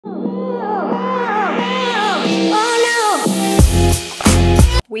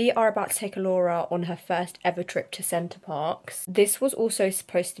we are about to take Alora on her first ever trip to Center Parcs. This was also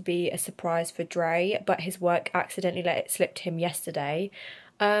supposed to be a surprise for Dre, but his work accidentally let it slip to him yesterday.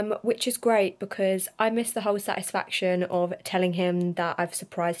 Which is great because I missed the whole satisfaction of telling him that I've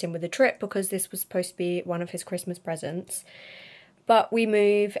surprised him with a trip, because this was supposed to be one of his Christmas presents. But we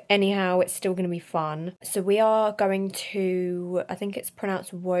move anyhow, it's still going to be fun. So we are going to, I think it's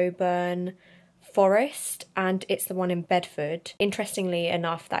pronounced Woburn Forest, and it's the one in Bedford. Interestingly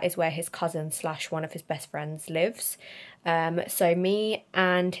enough, that is where his cousin / one of his best friends lives. So me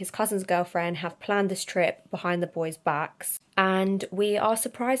and his cousin's girlfriend have planned this trip behind the boys' backs, and we are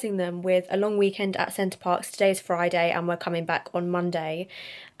surprising them with a long weekend at Center Parcs. Today's Friday and we're coming back on Monday.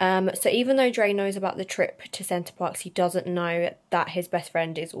 So even though Dre knows about the trip to Center Parcs, he doesn't know that his best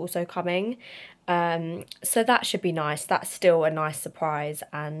friend is also coming. So that should be nice. That's still a nice surprise,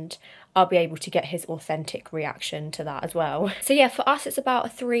 and I'll be able to get his authentic reaction to that as well. So yeah, for us it's about a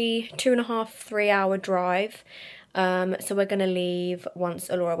 2.5–3 hour drive. So we're gonna leave once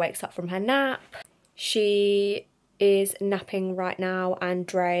Alora wakes up from her nap. She is napping right now, and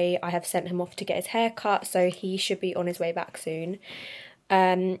Dre, I have sent him off to get his hair cut, so he should be on his way back soon.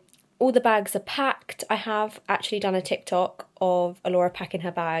 All the bags are packed. I have actually done a TikTok of Alora packing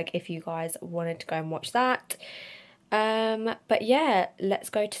her bag if you guys wanted to go and watch that. But yeah, let's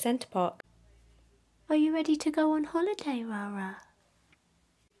go to Center Parcs. Are you ready to go on holiday, Rara?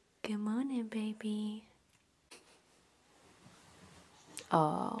 Good morning, baby.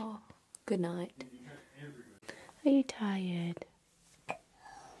 Oh, good night. Are you tired? I'm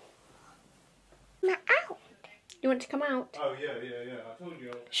out. You want to come out? Oh, yeah, I told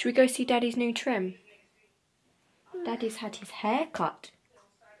you. Should we go see Daddy's new trim? Daddy's had his hair cut.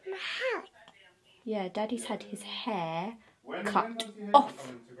 My house. Yeah, Daddy's had his hair cut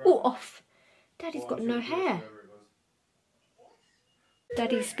off. Oh, off. Daddy's got no hair.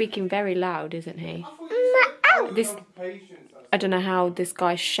 Daddy's speaking very loud, isn't he? This, I don't know how this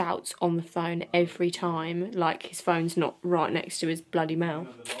guy shouts on the phone every time, like his phone's not right next to his bloody mouth.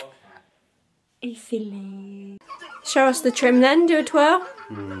 He's silly. Show us the trim then, do a twirl.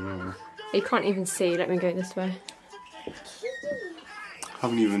 You can't even see, let me go this way.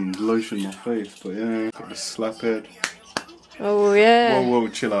 Haven't even lotioned my face, but yeah, got the slap head. Oh yeah. Whoa,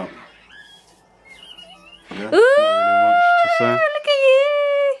 chill out. Yeah, Ooh, not really much to say. look at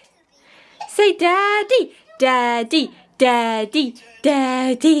you. Say daddy, daddy, daddy,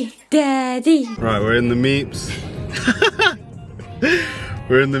 daddy, daddy. Right, we're in the meeps.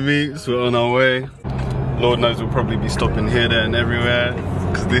 We're in the meeps, we're on our way. Lord knows we'll probably be stopping here, there and everywhere,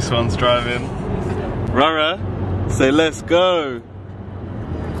 because this one's driving. Rara, say let's go.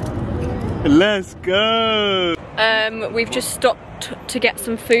 Let's go. We've just stopped to get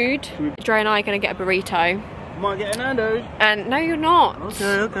some food. Dre and I are going to get a burrito. Might get an Nando's. And no, you're not.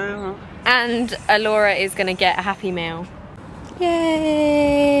 Okay. And Alora is going to get a Happy Meal.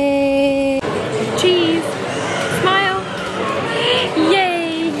 Yay! Cheese! Smile!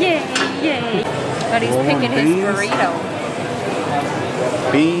 Yay! Yay! But he's picking his burrito.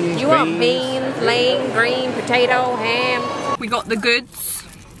 Beans, You want beans, lean, green, potato, ham. We got the goods.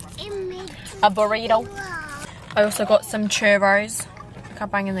 A burrito. I also got some churros. Look how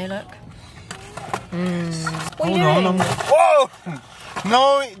banging they look. Hold on, whoa!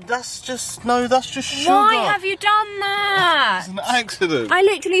 No, that's just sugar. Why have you done that? It's an accident. I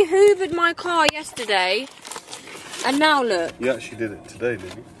literally hoovered my car yesterday, and now look. You actually did it today,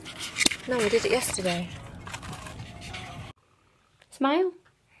 didn't you? No, we did it yesterday. Smile.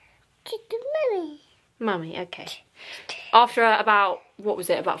 Mummy, okay. After about, what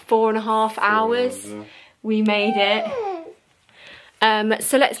was it, about 4.5 hours, we made it.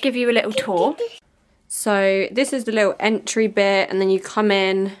 So let's give you a little tour. So this is the little entry bit, and then you come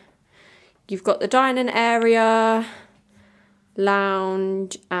in, you've got the dining area,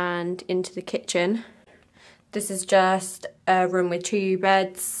 lounge, and into the kitchen. This is just a room with 2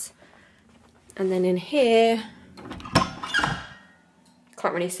 beds. And then in here,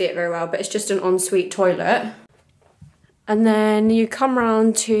 can't really see it very well, but it's just an ensuite toilet. And then you come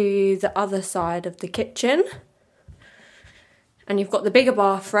round to the other side of the kitchen, and you've got the bigger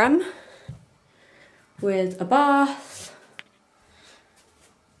bathroom with a bath.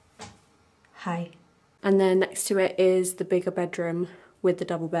 Hi. And then next to it is the bigger bedroom with the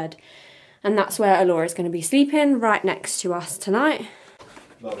double bed. And that's where Alora's going to be sleeping, right next to us tonight.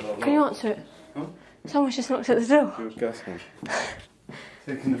 Can you answer it? Huh? Someone's just knocked at the door. She was gassing.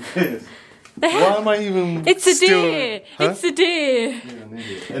 Taking the piss. Why am I even It's a deer! Huh? It's a deer! Yeah, I need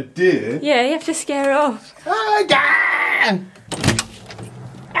it. A deer? Yeah, you have to scare it off. Oh, damn!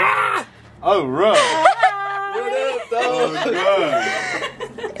 Ah! Oh, right. What up, dog?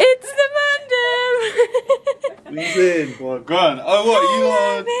 in. Well, go on. Oh, what? You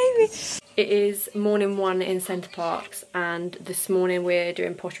are... Baby. It is morning 1 in Centre Parcs, and this morning we're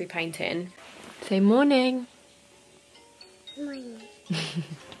doing pottery painting. Say morning. Morning.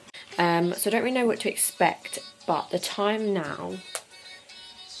 So I don't really know what to expect, but the time now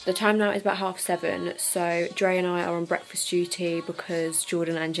is about 7:30, so Dre and I are on breakfast duty because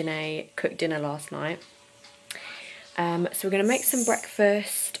Jordan and Janae cooked dinner last night. So we're going to make some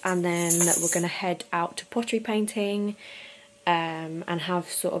breakfast and then we're going to head out to pottery painting and have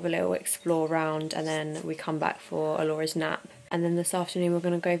sort of a little explore around, and then we come back for Alora's nap. And then this afternoon we're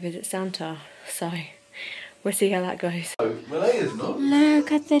going to go visit Santa, so we'll see how that goes.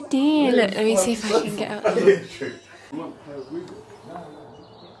 Look at the deer. Look, let me see if I can get out.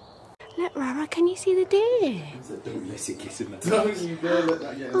 Look, Rara, can you see the deer?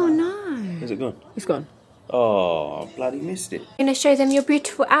 Oh no. Is it gone? It's gone. Oh, bloody missed it. I'm going to show them your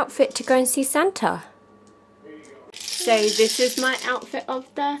beautiful outfit to go and see Santa. So this is my outfit of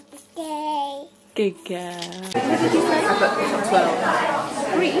the Day. good girl. I've got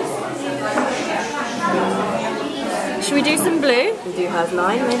 12. Should we do some blue? We'll do hers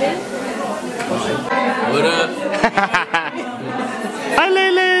 9 maybe. What up? Hi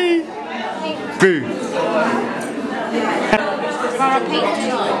Lily! Boo!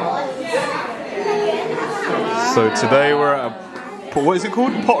 So today we're at a, what is it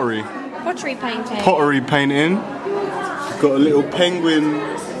called? Pottery? Pottery painting. Pottery painting. Got a little penguin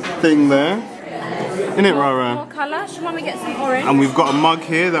thing there. Isn't it, Rara? More colour. Should we get some orange? And we've got a mug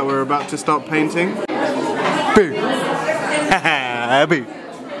here that we're about to start painting. Boo! Boo!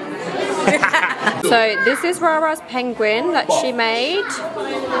 So this is Rara's penguin that she made.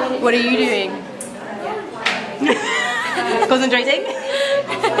 What are you doing? Concentrating?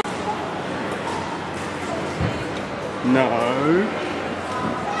 No.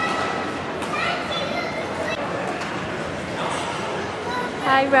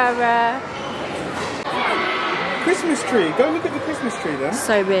 Hi Rara. Christmas tree. Go look at the Christmas tree then.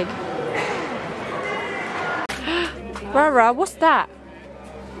 So big. Rara, what's that?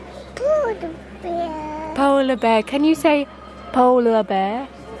 Polar bear. Polar bear. Can you say polar bear?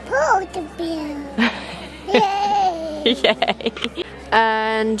 Polar bear. Yay. Yay.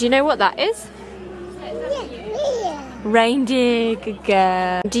 And do you know what that is? Yeah. Reindeer, good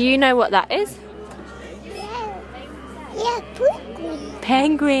girl. Do you know what that is? Yeah, penguin.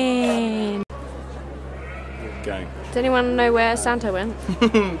 Penguin. Gang. Does anyone know where Santa went?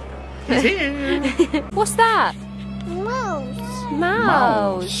 He's here. What's that? Mouse.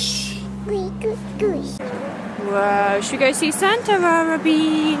 Mouse. Goose. Wow, should we go see Santa, Rara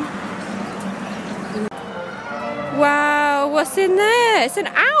Bean? Wow, what's in there? It's an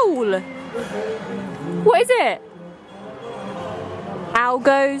owl. What is it? Owl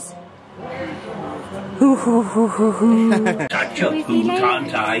goes. Catch up food,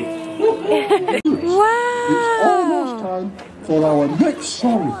 can't I? Wow. Almost time for our next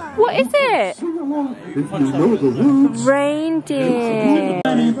song. What is it? Sing along if you know the words. Reindeer.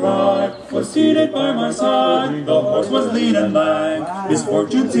 Was seated by my side. The horse was lean and lank. His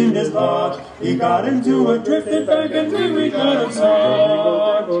fortunes in his lot. He got into a drifted bank and we got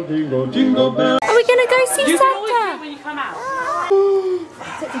outside. Jingle, jingle bell. Are we gonna go see Santa? When you come out.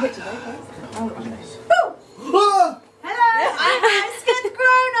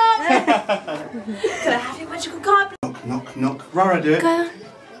 Can I have your magical card? Knock, knock, knock. Rara, do it. Go.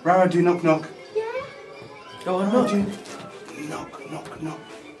 Rara, do knock, knock. Yeah. Go on, knock. Knock, knock, knock.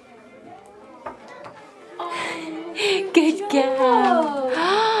 Good girl.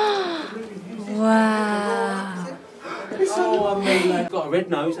 Wow. Oh, amazing. He's got a red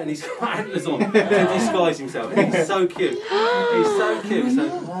nose and he's got antlers on to disguise himself. He's so cute. He's so cute. So,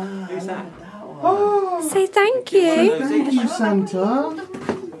 who's that? Say thank you. Thank you, Santa.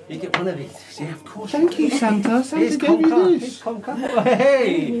 You get one of these. Yeah, of course. Thank you, Santa. Santa Here's gave you Conker. this. Here's Conker.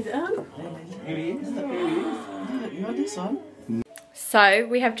 Hey! Here he is. You had this on? So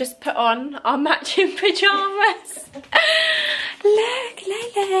we have just put on our matching pyjamas. Look,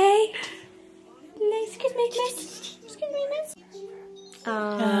 Lily. Excuse me, miss. Excuse me, miss.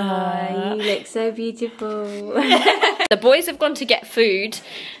 Oh, you look so beautiful. The boys have gone to get food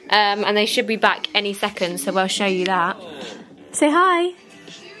and they should be back any second, so we'll show you that. Say hi.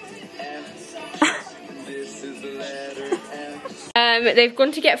 They've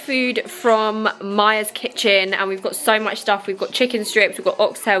gone to get food from Maya's kitchen and we've got so much stuff. We've got chicken strips, we've got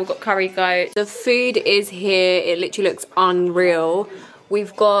oxtail, we've got curry goat. The food is here. It literally looks unreal.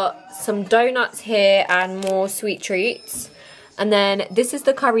 We've got some donuts here and more sweet treats. And then this is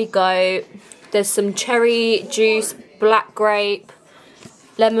the curry goat. There's some cherry juice, black grape,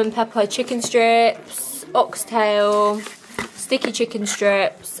 lemon pepper chicken strips, oxtail, sticky chicken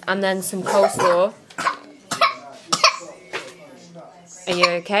strips, and then some coleslaw. Are you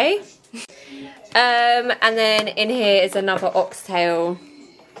okay? And then in here is another oxtail.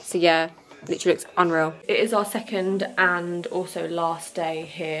 So yeah, literally looks unreal. It is our second and also last day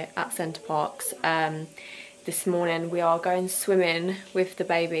here at Center Parcs. This morning we are going swimming with the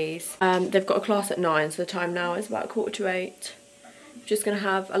babies. They've got a class at 9, so the time now is about 7:45. Just gonna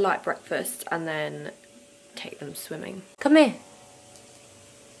have a light breakfast and then take them swimming. Come here.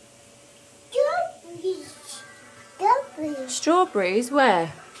 Strawberries. Strawberries,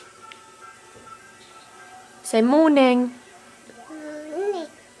 where? Say morning. Morning.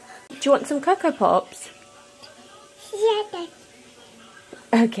 Do you want some Cocoa Pops? Shut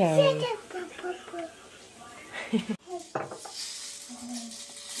Okay. up.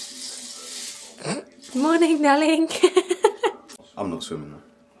 Morning, darling. I'm not swimming though.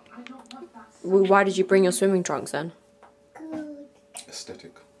 Well, why did you bring your swimming trunks then?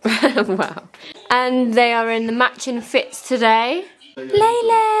 Aesthetic. Wow. And they are in the matching fits today.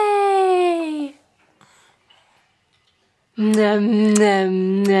 Lele! Nom,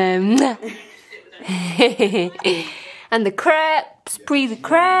 nom, nom, nom. And the crepes, the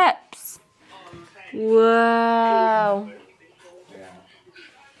crepes. Wow.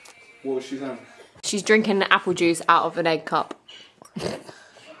 What was she saying? She's drinking apple juice out of an egg cup.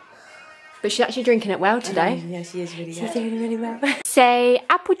 But she's actually drinking it well today. Yeah, she is really She's good. doing really well. Say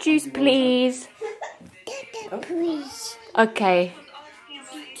apple juice, please. Please. Okay.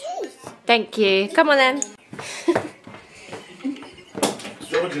 Thank you. Come on then.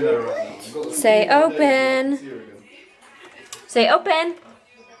 Say open. Say open.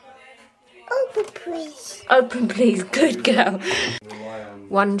 Open, please. Open, please. Good girl.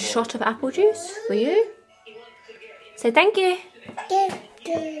 1 shot of apple juice for you. Say thank you.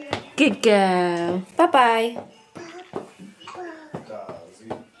 Good girl. Bye-bye.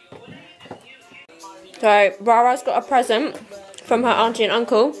 So, Rara's got a present from her auntie and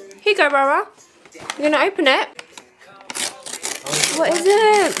uncle. Here you go, Rara. You're going to open it. What is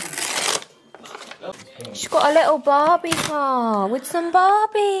it? She's got a little Barbie car with some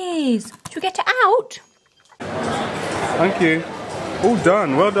Barbies. Should we get it out? Thank you. All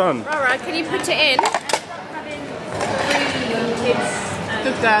done, well done. Rara, can you put it in?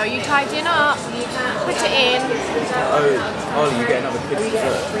 Good girl, you tidying up. Put it in. Oh, you get another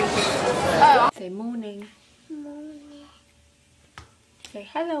picture. Oh. Say morning. Morning. Say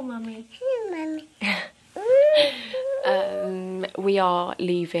hello, mummy. Hello, Mommy. We are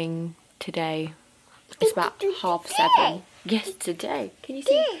leaving today. It's about 7:30. Yes, today. Can you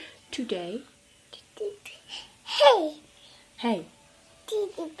see? Today. Hey. Hey.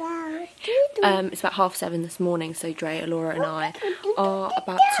 It's It's about 7:30 this morning, so Dre, Alora and I are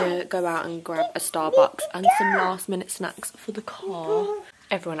about to go out and grab a Starbucks and some last minute snacks for the car.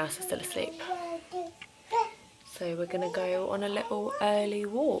 Everyone else is still asleep. So we're going to go on a little early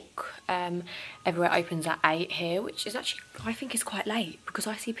walk. Everywhere opens at 8 here, which is actually, I think is quite late because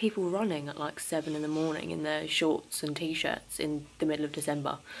I see people running at like 7 in the morning in their shorts and t-shirts in the middle of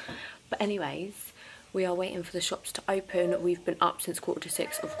December. But anyways, we are waiting for the shops to open. We've been up since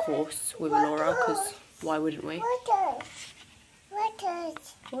 5:45, of course, with Alora, because why wouldn't we?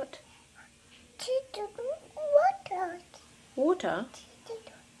 What? Water?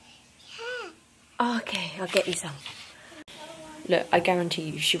 Oh, okay, I'll get you some. Look, I guarantee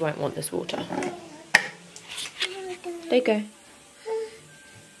you she won't want this water. There you go.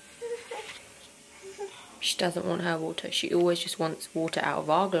 She doesn't want her water. She always just wants water out of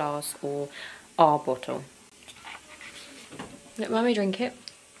our glass or our bottle. Let Mummy drink it.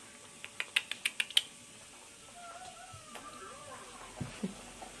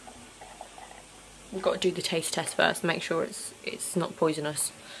 We've got to do the taste test first, make sure it's not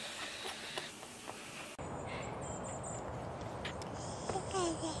poisonous.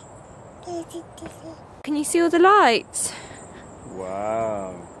 Can you see all the lights?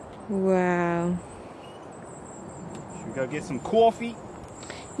 Wow. Wow. Should we go get some coffee?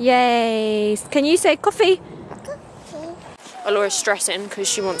 Yay! Can you say coffee? Alora's stressing because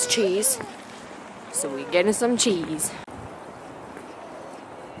she wants cheese. So we're getting some cheese.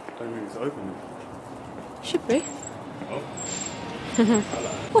 Don't think it's open. Should be. Oh.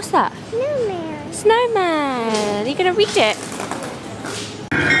 What's that? Snowman. Snowman! Are you going to read it?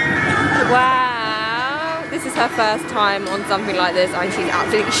 Wow! This is her first time on something like this and she's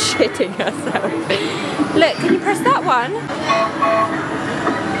absolutely shitting herself. Look, can you press that one?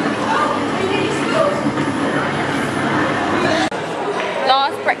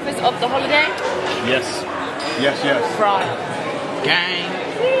 Last breakfast of the holiday? Yes. Yes, yes. Right. Gang.